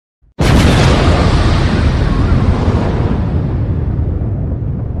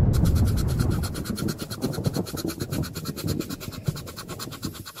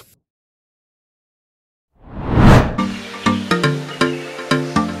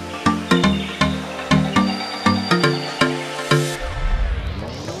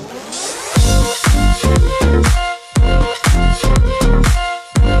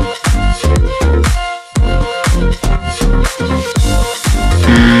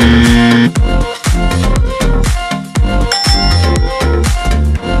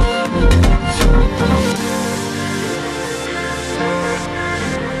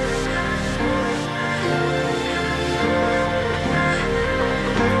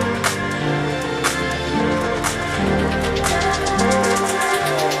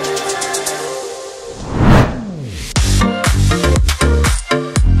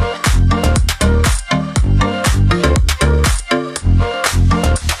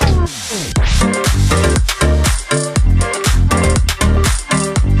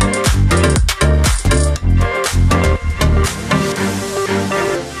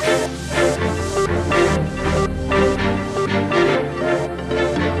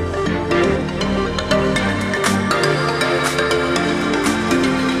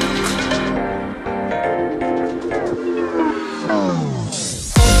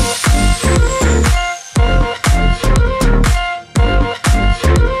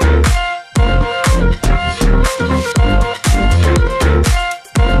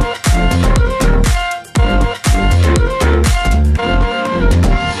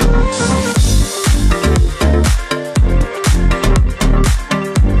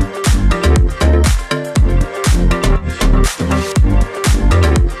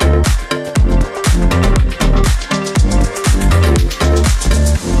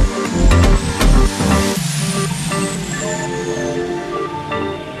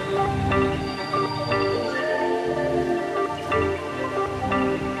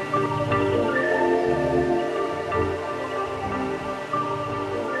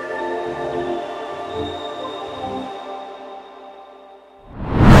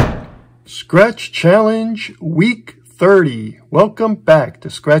Scratch Challenge Week 30. Welcome back to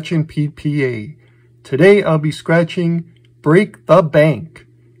scratchin'pete PA. Today I'll be scratching Break the Bank.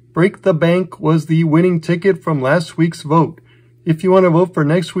 Break the Bank was the winning ticket from last week's vote. If you want to vote for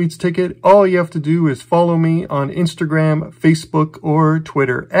next week's ticket, all you have to do is follow me on Instagram, Facebook, or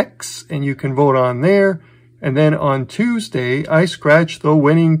Twitter X, and you can vote on there. And then on Tuesday, I scratch the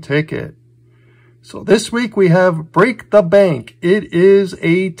winning ticket. So this week we have Break the Bank. It is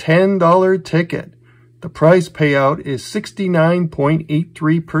a $10 ticket. The prize payout is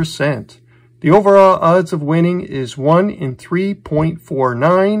 69.83%. The overall odds of winning is 1 in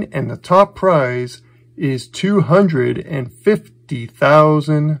 3.49, and the top prize is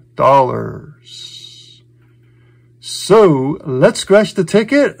 $250,000. So let's scratch the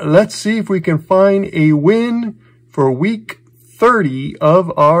ticket. Let's see if we can find a win for week 30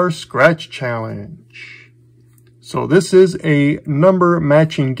 of our Scratch Challenge. So this is a number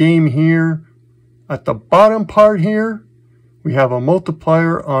matching game here. At the bottom part here, we have a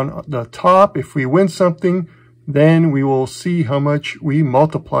multiplier on the top. If we win something, then we will see how much we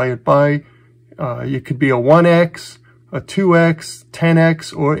multiply it by. It could be a 1x, a 2x,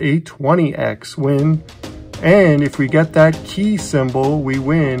 10x, or a 20x win. And if we get that key symbol, we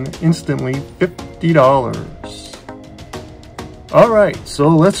win instantly $50. Alright, so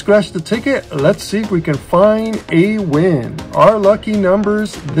let's scratch the ticket. Let's see if we can find a win. Our lucky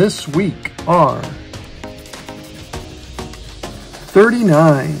numbers this week are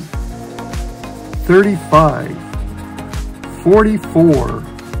 39, 35, 44,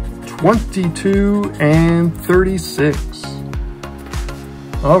 22, and 36.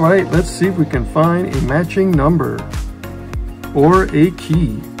 Alright, let's see if we can find a matching number or a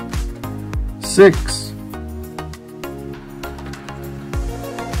key. 6,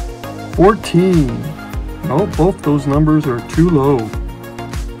 14. No, both those numbers are too low.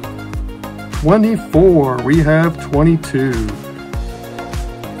 24. We have 22.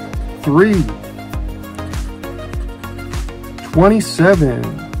 3. 27.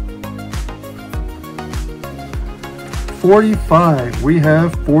 45. We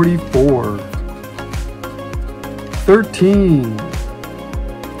have 44. 13.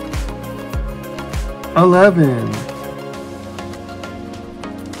 11.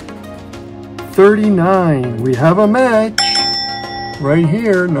 39, we have a match right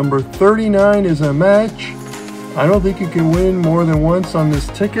here. Number 39 is a match. I don't think you can win more than once on this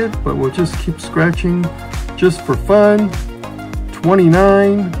ticket, but we'll just keep scratching just for fun.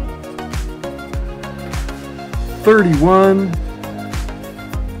 29, 31,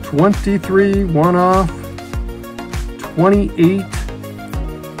 23, one off, 28,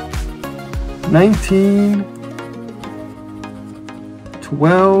 19,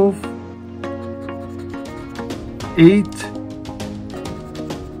 12, 8,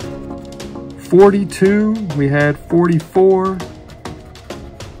 42, we had 44,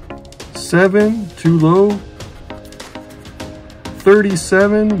 7, too low,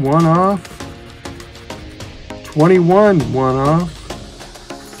 37, one off, 21, one off,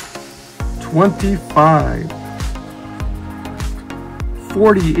 25,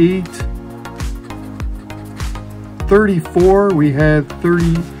 48, 34, we had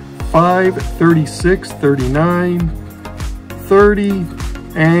 35, 36, 39, 30,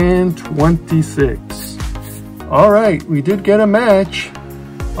 and 26. All right, we did get a match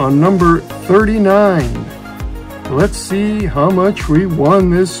on number 39. Let's see how much we won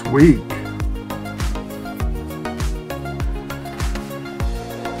this week.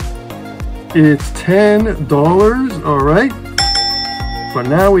 It's $10, all right. But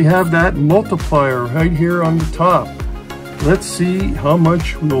now we have that multiplier right here on the top. Let's see how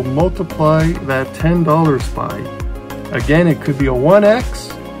much we'll multiply that $10 by. Again, it could be a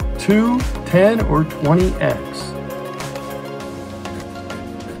 1x, 2, 10, or 20x.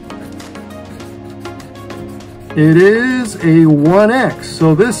 It is a 1x,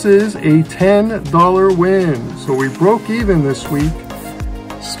 so this is a $10 win. So we broke even this week,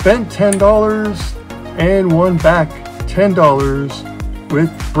 spent $10, and won back $10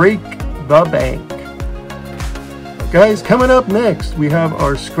 with Break the Bank. Guys, coming up next, we have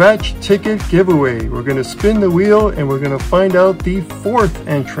our scratch ticket giveaway. We're going to spin the wheel and we're going to find out the 4th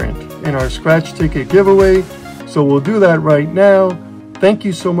entrant in our scratch ticket giveaway. So we'll do that right now. Thank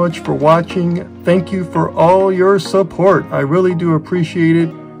you so much for watching. Thank you for all your support. I really do appreciate it.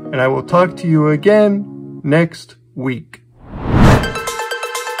 And I will talk to you again next week.